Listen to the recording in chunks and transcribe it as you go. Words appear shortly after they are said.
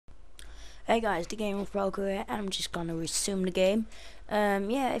Hey guys, TheGamingProcul here, and I'm just gonna resume the game.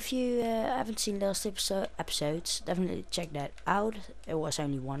 Yeah, if you haven't seen last episodes, definitely check that out. It was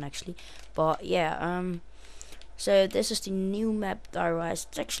only one actually, but yeah. So this is the new map Diarize.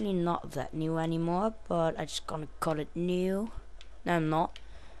 It's actually not that new anymore, but I just gonna call it new. No, I'm not.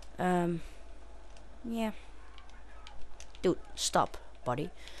 Yeah. Dude, stop, buddy.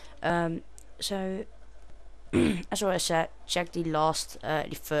 So as I said, check the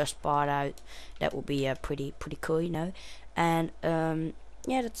first part out. That will be pretty cool, you know. And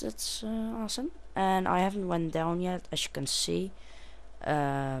yeah, that's awesome. And I haven't went down yet, as you can see.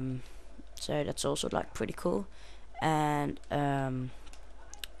 So that's also like pretty cool. And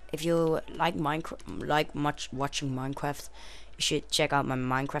if you like watching Minecraft, you should check out my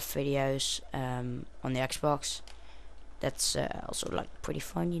Minecraft videos on the Xbox. That's also like pretty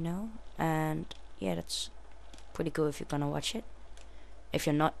fun, you know. And yeah, that's pretty cool if you're gonna watch it. If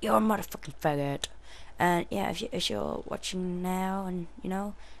you're not, you're a motherfucking faggot. And yeah, if you're watching now and you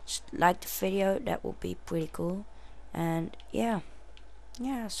know, just like the video, that will be pretty cool. And yeah,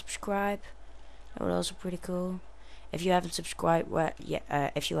 subscribe. That would also pretty cool. If you haven't subscribed, well,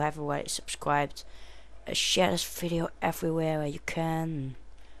 yeah, if you have already subscribed, share this video everywhere where you can.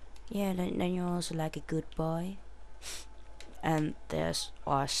 Yeah, then you're also like a good boy. And there's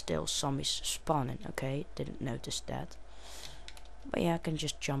are still zombies spawning. Okay, didn't notice that. But yeah, I can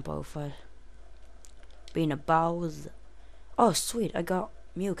just jump over. Being about. Oh sweet, I got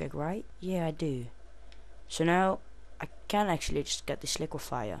milk egg, right? Yeah, I do. So now I can actually just get this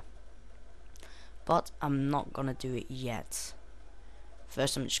liquefier, but I'm not gonna do it yet.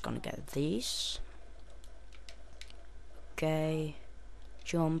 First I'm just gonna get these. Okay,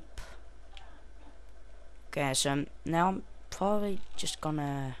 jump. Okay, so now I'm probably just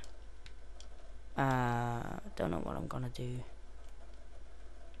gonna don't know what I'm gonna do.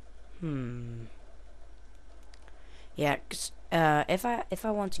 Yeah, cause if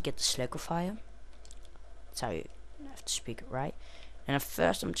I want to get the liquefier, that's how you have to speak it, right? And at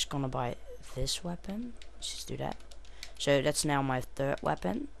first I'm just gonna buy this weapon. Let's just do that. So that's now my third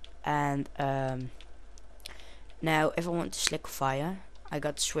weapon. And now if I want the liquefier, I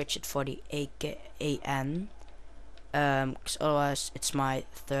got to switch it for the AN. Cause otherwise it's my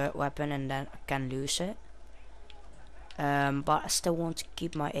third weapon and then I can lose it. But I still want to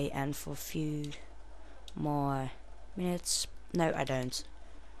keep my AN for a few more minutes. No, I don't.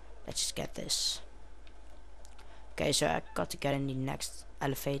 Let's just get this. Okay, so I got to get in the next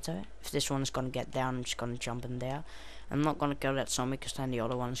elevator. If this one is gonna get down, I'm just gonna jump in there. I'm not gonna kill that zombie because then the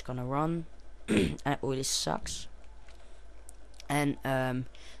other one is gonna run. And it really sucks. And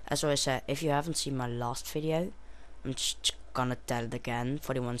as I said, if you haven't seen my last video, I'm just gonna tell it again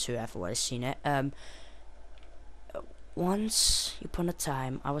for the ones who have already seen it. Once upon a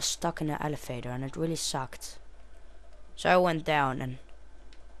time, I was stuck in an elevator and it really sucked. So I went down and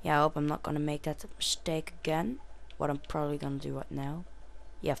yeah, I hope I'm not gonna make that mistake again. What I'm probably gonna do right now.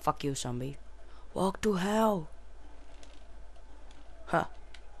 Yeah, fuck you, zombie. Walk to hell. Huh.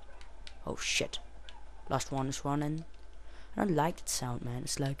 Oh shit. Last one is running. I don't like that sound, man.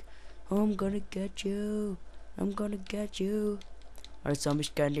 It's like, oh, I'm gonna get you. I'm gonna get you. Or the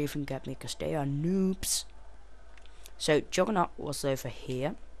zombies can't even get me because they are noobs. So Juggernaut was over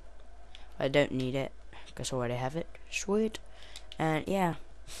here. I don't need it because I already have it. Sweet. And yeah,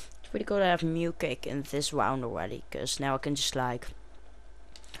 it's pretty cool to have Mew Cake in this round already, because now I can just like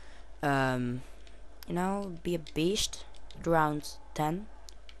you know, be a beast at round 10.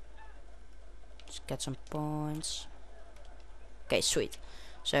 Just get some points. Okay, sweet.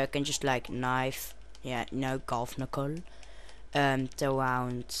 So I can just like knife, yeah, no golf knuckle. To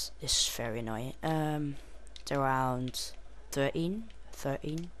round, this is very annoying. To round 13.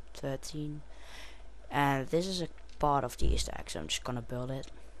 And this is a part of the Easter egg, so I'm just gonna build it.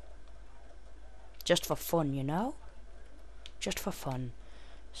 Just for fun, you know? Just for fun.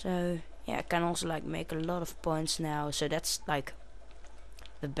 So yeah, I can also like make a lot of points now, so that's like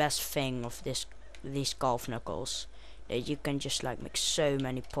the best thing of these golf knuckles. That you can just like make so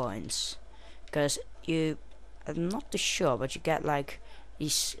many points. Because I'm not too sure, but you get like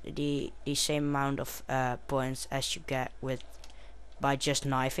the same amount of points as you get by just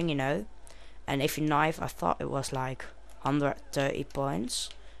knifing, you know. And if you knife, I thought it was like 130 points,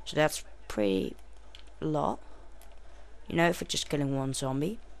 so that's pretty a lot, you know, for just killing one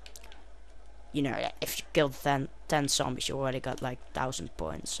zombie. You know, if you killed 10 zombies, you already got like 1000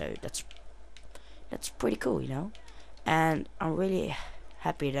 points, so that's pretty cool, you know. And I'm really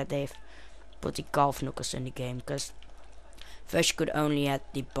happy that they've put the golf knuckles in the game, because first you could only add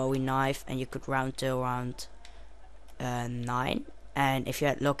the Bowie knife and you could round till round 9, and if you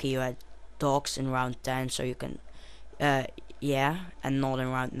had lucky you had dogs in round 10, so you can yeah, and not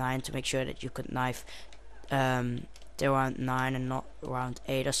in round 9, to make sure that you could knife the round 9 and not round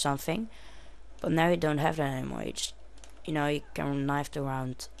 8 or something. But now you don't have that anymore. You just, you know, you can knife the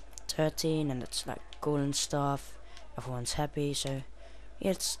round 13, and it's like cool and stuff. Everyone's happy, so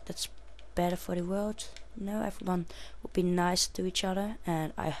yeah, that's better for the world. You know, everyone will be nice to each other,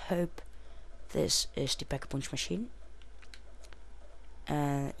 and I hope this is the Pack-a-Punch machine.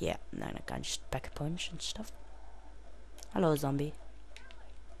 Yeah, then I can just Pack-a-Punch and stuff. Hello, zombie.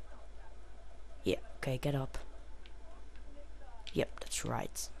 Yeah, okay, get up. Yep, that's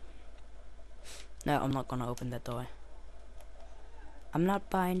right. No, I'm not gonna open that door. I'm not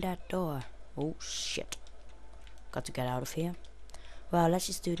buying that door. Oh shit. Got to get out of here. Well, let's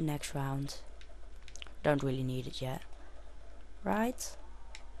just do the next round. Don't really need it yet. Right?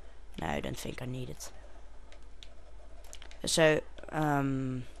 No, I don't think I need it. So,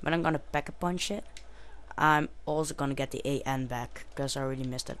 when I'm gonna Pack-a-Punch it, I'm also gonna get the AN back, because I really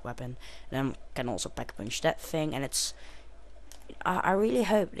missed that weapon. And I can also Pack-a-Punch that thing, and it's... I really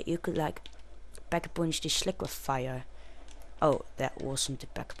hope that you could, like, Pack-a-Punch the slick with fire. Oh, that wasn't the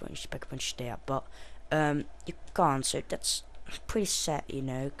Pack-a-Punch. The Pack-a-Punch there, but you can't, so that's pretty sad, you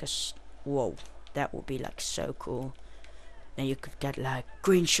know, because whoa, that would be like so cool. Then you could get like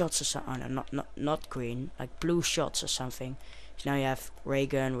green shots or something. Oh, no, not green, like blue shots or something. So now you have ray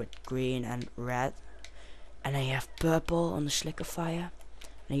gun with green and red, and then you have purple on the slick of fire,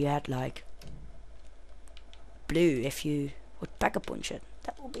 and you had like blue if you would Pack-a-Punch it.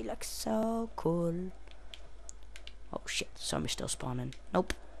 That would be like so cool. Oh shit, zombie's still spawning.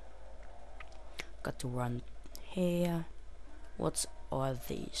 Nope. Got to run here. What are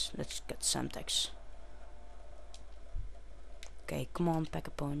these? Let's get Semtex. Okay, come on,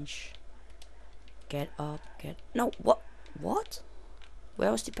 Pack-a-Punch. Get up, get... No, what? What?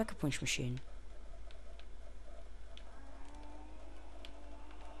 Where was the Pack-a-Punch machine?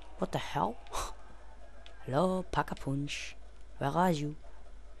 What the hell? Hello, Pack-a-Punch. Where are you?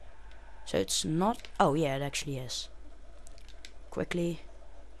 So it's not... Oh yeah, it actually is. Quickly.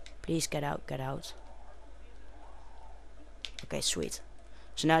 Please get out, get out. Okay, sweet.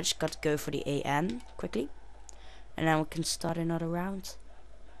 So now I just got to go for the AN quickly. And then we can start another round.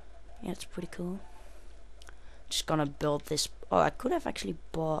 Yeah, it's pretty cool. Just gonna build this... Oh, I could have actually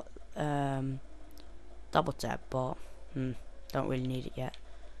bought double tap, but don't really need it yet.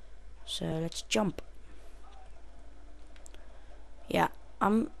 So let's jump. Yeah,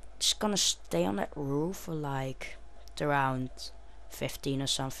 I'm just gonna stay on that roof for like around 15 or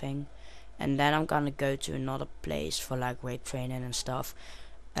something, and then I'm gonna go to another place for like weight training and stuff.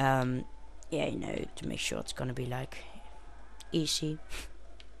 Yeah, you know, to make sure it's gonna be like easy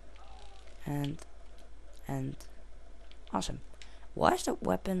and awesome. Why is that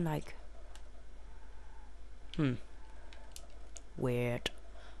weapon like weird?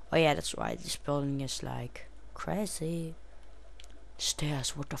 Oh yeah, that's right, this building is like crazy.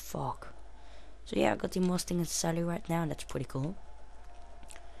 Stairs, what the fuck? So yeah, I got the Mustang and Sally right now, and that's pretty cool.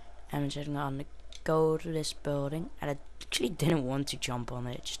 And I'm just gonna go to this building, and I actually didn't want to jump on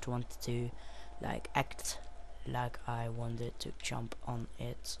it, I just wanted to like act like I wanted to jump on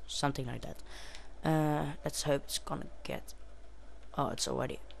it, something like that. Let's hope it's gonna get... Oh, it's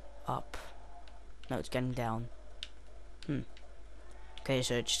already up. No, it's getting down. Okay,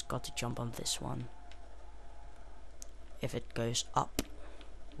 so I just got to jump on this one. If it goes up,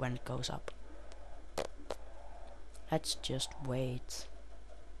 when it goes up. Let's just wait.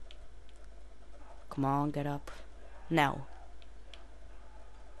 Come on, get up. Now.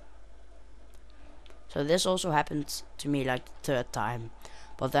 So this also happened to me like the 3rd time.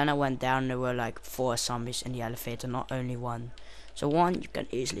 But then I went down and there were like 4 zombies in the elevator, not only 1. So 1, you can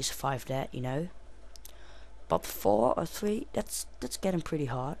easily survive that, you know. But 4 or 3, that's getting pretty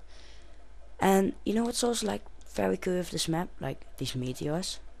hard. And you know what's also like very cool with this map, like these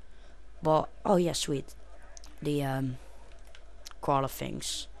meteors. But oh yeah, sweet, the crawler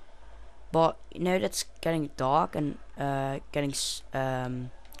things. But you know, that's getting dark and getting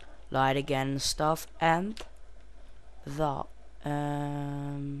light again and stuff. And the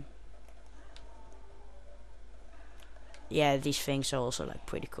yeah, these things are also like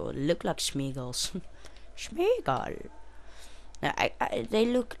pretty cool. They look like Smeagol's. Smeagol. Now, they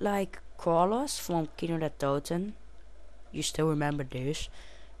look like crawlers from Kino der Toten. You still remember those?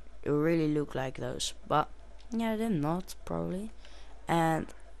 They really look like those, but yeah, they're not probably. And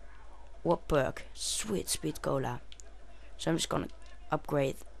what perk? Sweet speed cola. So I'm just gonna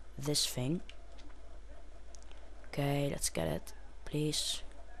upgrade this thing. Okay, let's get it, please.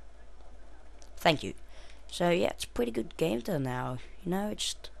 Thank you. So yeah, it's a pretty good game till now. You know,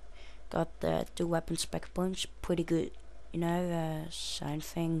 just got the 2 weapons pack a punch, pretty good, you know, sign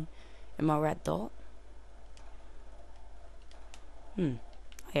thing in my red dot.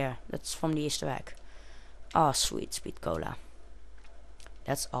 Yeah, that's from the Easter egg. Oh, sweet cola.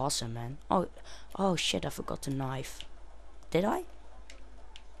 That's awesome, man. Oh shit, I forgot the knife. Did I?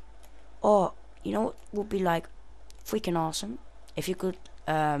 Oh, you know what would be like freaking awesome? If you could,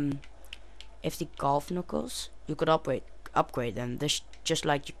 if the golf knuckles, you could upgrade them. This just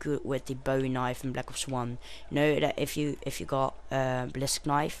like you could with the Bowie knife in Black Ops 1. You know that if you got a ballistic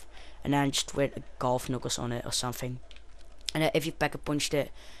knife and then just with golf knuckles on it or something, and if you pack a punched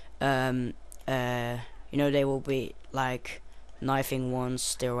it, you know, they will be like knifing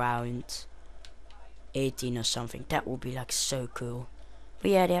once they're around 18 or something. That would be like so cool.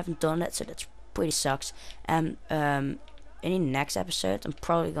 But yeah, they haven't done that, so that's pretty sucks. And in the next episode, I'm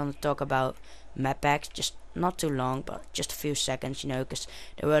probably gonna talk about map packs, just not too long, but just a few seconds, you know, because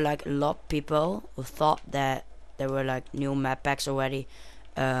there were like a lot of people who thought that there were like new map packs already,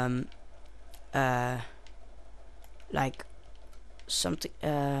 like something,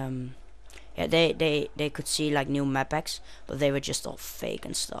 yeah, they could see like new map packs, but they were just all fake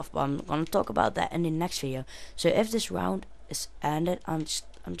and stuff. But I'm gonna talk about that in the next video. So if this round is ended, I'm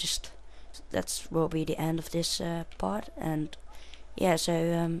just that's will be the end of this part. And yeah,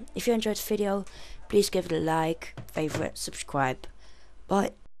 so if you enjoyed the video, please give it a like, favorite, subscribe.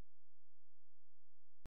 Bye.